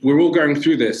 we're all going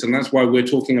through this, and that's why we're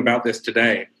talking about this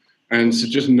today. And so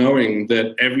just knowing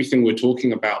that everything we're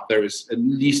talking about, there is at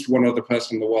least one other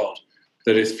person in the world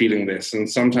that is feeling this. And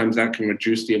sometimes that can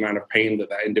reduce the amount of pain that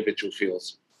individual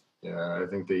feels. Yeah, I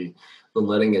think the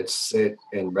letting it sit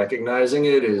and recognizing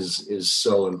it is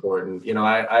so important. You know,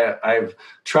 I've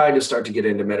tried to start to get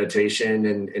into meditation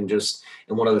and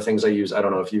one of the things I use, I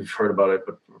don't know if you've heard about it,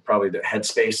 but probably the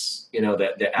Headspace, you know,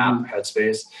 the app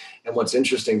Headspace. And what's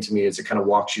interesting to me is it kind of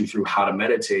walks you through how to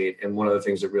meditate. And one of the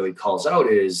things it really calls out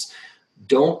is,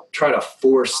 don't try to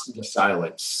force the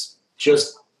silence,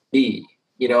 just be.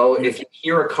 You know, if you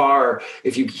hear a car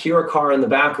in the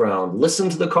background, listen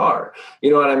to the car. You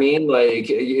know what I mean?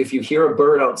 Like, if you hear a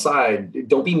bird outside,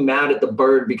 don't be mad at the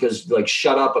bird because, like,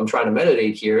 shut up, I'm trying to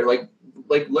meditate here. Like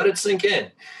let it sink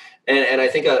in. And I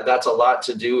think that's a lot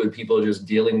to do with people just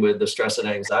dealing with the stress and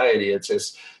anxiety. It's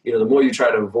just, you know, the more you try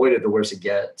to avoid it, the worse it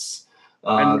gets.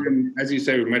 And as you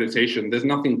say, with meditation, there's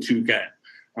nothing to get.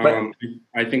 Right.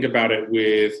 I think about it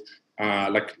with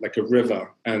like a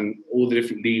river, and all the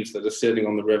different leaves that are sitting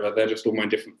on the river, they're just all my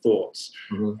different thoughts.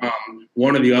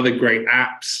 One of the other great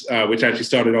apps, which actually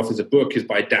started off as a book, is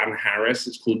by Dan Harris.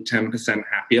 It's called 10%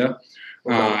 Happier.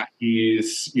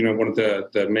 He's, you know, one of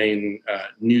the main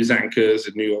news anchors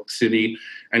in New York City,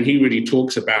 and he really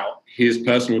talks about his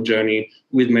personal journey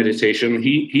with meditation.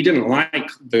 He didn't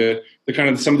like the kind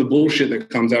of some of the bullshit that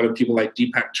comes out of people like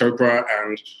Deepak Chopra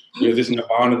and, you know, this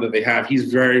nirvana that they have.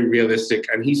 He's very realistic,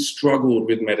 and he struggled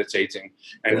with meditating.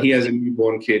 And he has a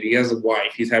newborn kid. He has a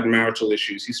wife. He's had marital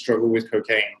issues. He struggled with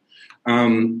cocaine.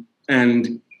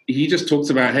 And he just talks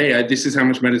about, hey, this is how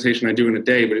much meditation I do in a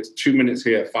day, but it's 2 minutes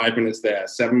here, 5 minutes there,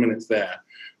 7 minutes there.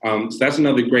 So that's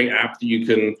another great app that you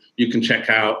can check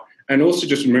out. And also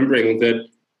just remembering that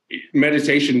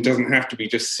meditation doesn't have to be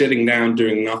just sitting down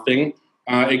doing nothing.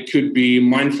 It could be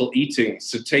mindful eating.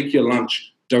 So take your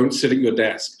lunch, don't sit at your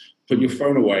desk, put your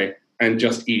phone away and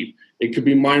just eat. It could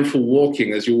be mindful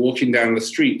walking as you're walking down the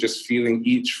street, just feeling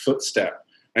each footstep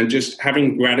and just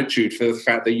having gratitude for the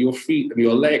fact that your feet and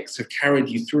your legs have carried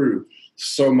you through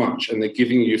so much, and they're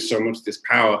giving you so much this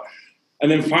power. And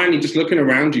then finally, just looking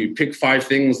around you, pick 5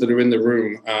 things that are in the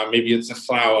room. Maybe it's a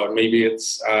flower, maybe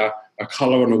it's a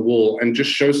color on a wall, and just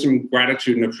show some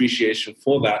gratitude and appreciation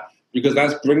for that, because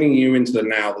that's bringing you into the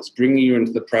now, that's bringing you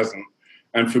into the present.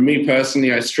 And for me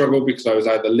personally, I struggle because I was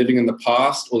either living in the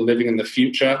past or living in the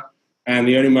future. And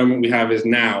the only moment we have is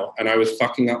now. And I was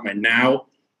fucking up my now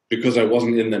because I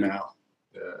wasn't in the now.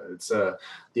 Yeah, it's the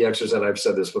exercise. I've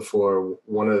said this before.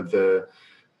 One of the,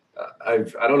 I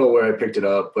don't know where I picked it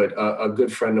up, but a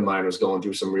good friend of mine was going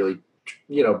through some really,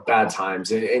 you know, bad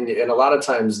times. And a lot of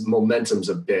times momentum's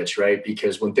a bitch, right?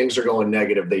 Because when things are going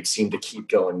negative, they seem to keep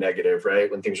going negative,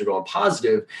 right? When things are going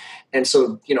positive. And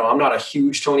so, you know, I'm not a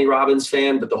huge Tony Robbins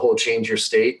fan, but the whole change your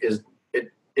state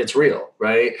it's real,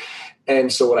 right?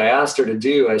 And so what I asked her to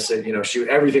do, I said, you know,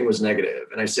 everything was negative.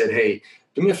 And I said, hey,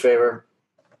 do me a favor.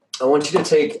 I want you to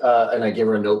take, and I gave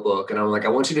her a notebook, and I'm like, I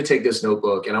want you to take this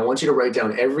notebook, and I want you to write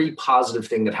down every positive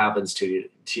thing that happens to you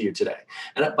today.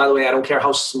 And by the way, I don't care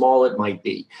how small it might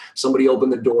be. Somebody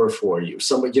opened the door for you.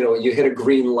 Somebody, you know, you hit a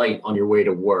green light on your way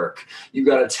to work. You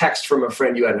got a text from a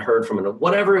friend you hadn't heard from,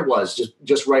 whatever it was,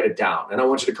 just write it down. And I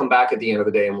want you to come back at the end of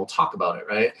the day and we'll talk about it,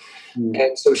 right?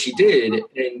 And so she did,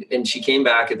 and she came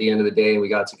back at the end of the day and we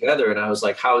got together, and I was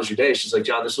like, how was your day? She's like,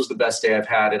 John, this was the best day I've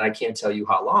had, and I can't tell you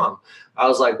how long. I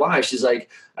was like, why? She's like,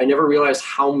 I never realized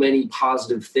how many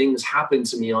positive things happen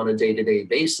to me on a day-to-day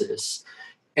basis.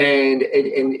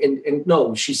 And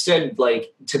no, she said,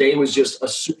 like, today was just a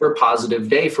super positive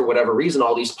day for whatever reason.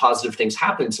 All these positive things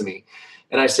happened to me.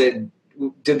 And I said,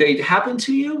 did they happen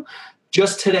to you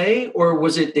just today, or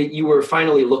was it that you were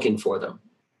finally looking for them?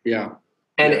 Yeah.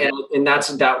 And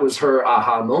that was her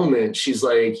aha moment. She's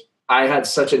like, I had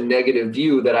such a negative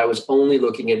view that I was only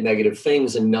looking at negative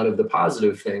things and none of the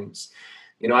positive things.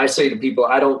 You know, I say to people,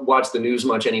 I don't watch the news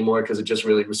much anymore because it just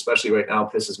really, especially right now,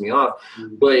 pisses me off.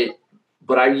 Mm-hmm.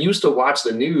 But I used to watch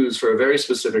the news for a very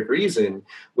specific reason,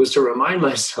 was to remind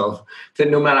myself that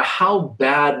no matter how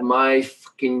bad my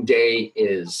fucking day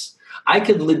is, I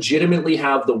could legitimately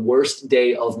have the worst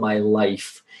day of my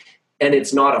life, and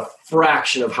it's not a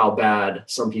fraction of how bad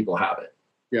some people have it.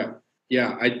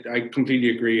 Yeah, I completely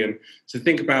agree. And to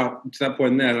think about, to that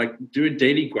point there, like, do a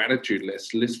daily gratitude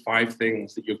list 5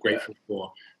 things that you're grateful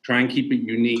for. Try and keep it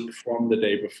unique from the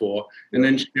day before, and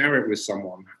then share it with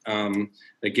someone.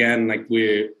 Again, like,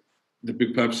 the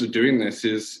big purpose of doing this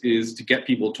is to get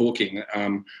people talking,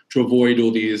 to avoid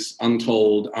all these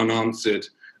untold, unanswered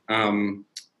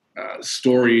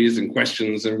stories and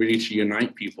questions, and really to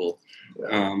unite people.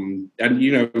 And,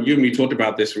 you know, you and me talked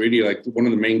about this, really, like, one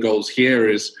of the main goals here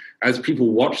is, as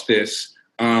people watch this,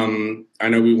 I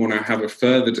know we want to have a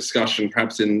further discussion,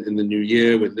 perhaps in the new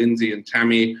year, with Lindsay and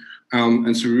Tammy.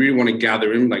 And so we really want to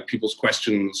gather in, like, people's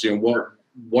questions, you know,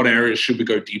 what areas should we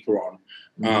go deeper on?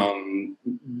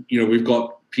 You know, we've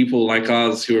got people like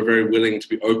us who are very willing to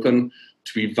be open,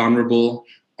 to be vulnerable,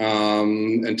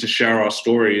 and to share our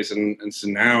stories. And so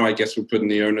now I guess we're putting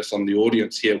the onus on the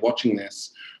audience here watching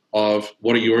this, of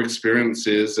what are your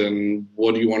experiences and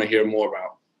what do you want to hear more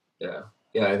about?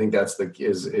 Yeah, I think that's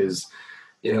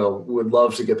you know, would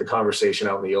love to get the conversation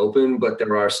out in the open, but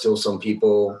there are still some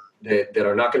people that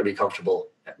are not going to be comfortable,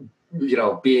 you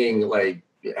know, being like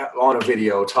on a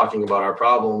video talking about our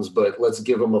problems, but let's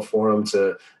give them a forum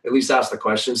to at least ask the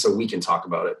question so we can talk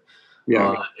about it.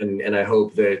 And I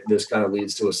hope that this kind of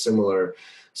leads to a similar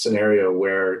scenario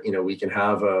where, you know, we can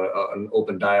have an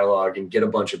open dialogue and get a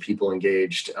bunch of people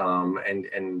engaged,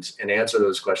 and answer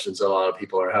those questions that a lot of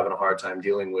people are having a hard time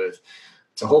dealing with,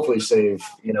 to hopefully save,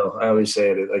 you know, I always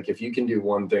say it, like, if you can do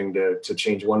one thing to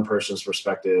change one person's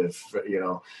perspective, you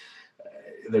know,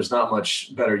 there's not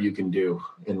much better you can do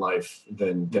in life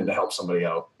than to help somebody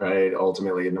out, right?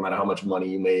 Ultimately, no matter how much money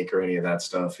you make or any of that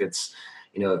stuff, it's,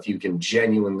 you know, if you can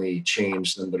genuinely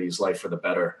change somebody's life for the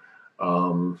better,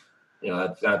 you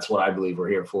know, that's what I believe we're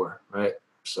here for, right?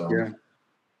 So, yeah,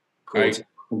 cool. I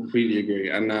completely agree,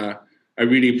 and I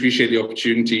really appreciate the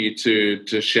opportunity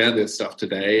to share this stuff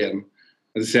today. And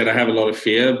as I said, I have a lot of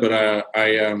fear, but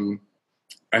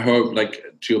I hope, like,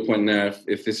 to your point there,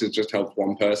 if this has just helped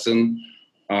one person,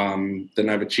 then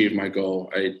I've achieved my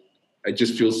goal. I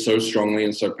just feel so strongly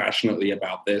and so passionately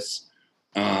about this.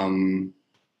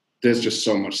 There's just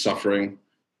so much suffering,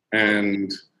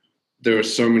 and there are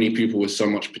so many people with so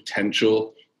much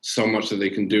potential, so much that they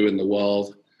can do in the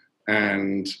world,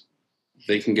 and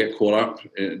they can get caught up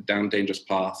down dangerous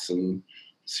paths. And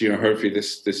so, you know, hopefully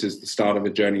this is the start of a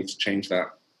journey to change that.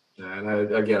 Yeah, and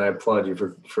I applaud you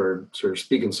for sort of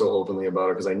speaking so openly about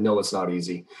it, because I know it's not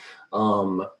easy.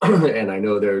 And I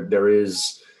know there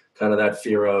is kind of that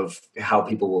fear of how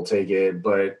people will take it.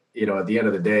 But, you know, at the end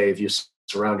of the day, if you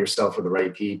surround yourself with the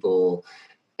right people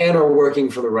and are working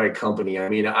for the right company. I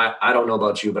mean, I don't know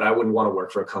about you, but I wouldn't want to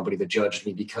work for a company that judged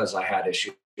me because I had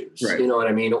issues. Right. You know what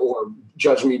I mean? Or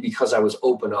judged me because I was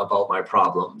open about my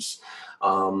problems.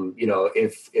 You know,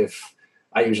 if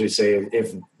I usually say,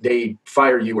 if they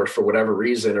fire you or for whatever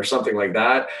reason or something like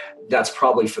that, that's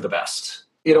probably for the best.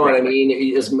 You know what I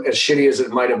mean? As shitty as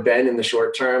it might have been in the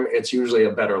short term, it's usually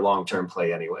a better long-term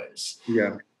play anyways.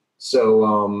 Yeah.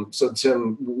 So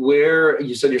Tim, where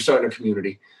you said you're starting a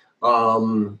community,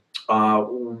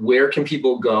 where can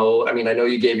people go? I mean, I know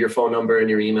you gave your phone number and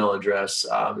your email address.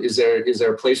 Is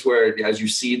there a place where, as you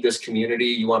seed this community,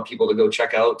 you want people to go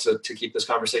check out to keep this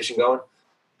conversation going?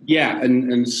 Yeah,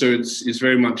 and so it's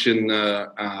very much in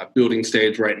the building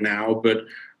stage right now, but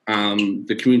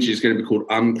the community is going to be called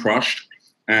Uncrushed,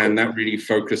 and that really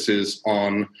focuses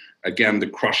on, again, the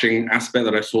crushing aspect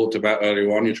that I talked about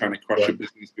earlier on. You're trying to crush your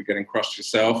business, but getting crushed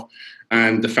yourself,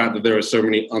 and the fact that there are so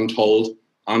many untold,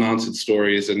 unanswered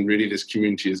stories, and really this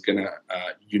community is going to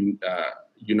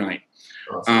unite.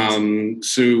 Awesome.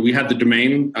 So we have the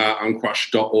domain,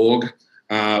 uncrushed.org.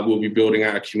 We'll be building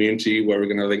out a community where we're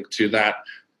going to link to that.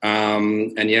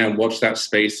 And yeah, watch that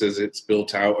space as it's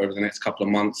built out over the next couple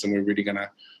of months, and we're really going to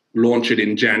launch it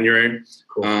in January.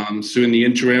 Cool. So in the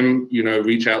interim, you know,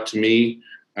 reach out to me,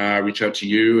 reach out to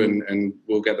you, and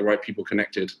we'll get the right people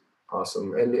connected.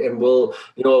 Awesome. And we'll,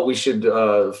 you know what, we should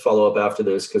follow up after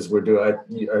this, because we're doing,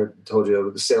 I told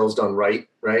you, the Sales Done Right,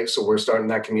 right? So we're starting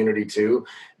that community too,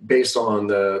 based on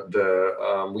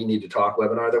the We Need to Talk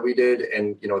webinar that we did.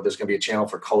 And, you know, there's going to be a channel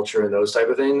for culture and those type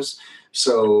of things.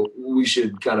 So we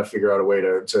should kind of figure out a way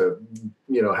to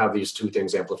you know, have these two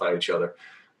things amplify each other.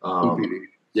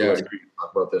 Yeah. Let's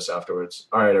talk about this afterwards.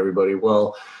 All right, everybody.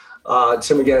 Well,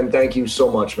 Tim, again, thank you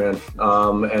so much, man.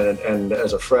 And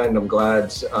as a friend, I'm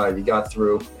glad you got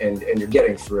through and you're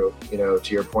getting through. You know,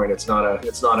 to your point, it's not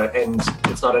an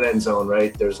end zone,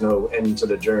 right? There's no end to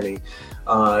the journey.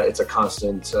 It's a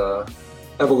constant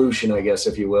evolution, I guess,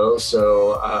 if you will.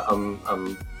 So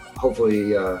I'm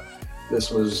hopefully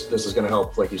this is going to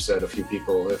help, like you said, a few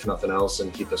people, if nothing else,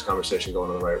 and keep this conversation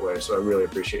going in the right way. So I really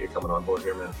appreciate you coming on board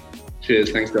here, man.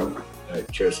 Cheers. Thanks, John. All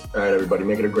right, cheers. All right, everybody,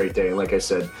 make it a great day. And like I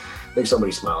said, make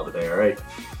somebody smile today, all right?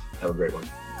 Have a great one.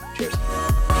 Cheers.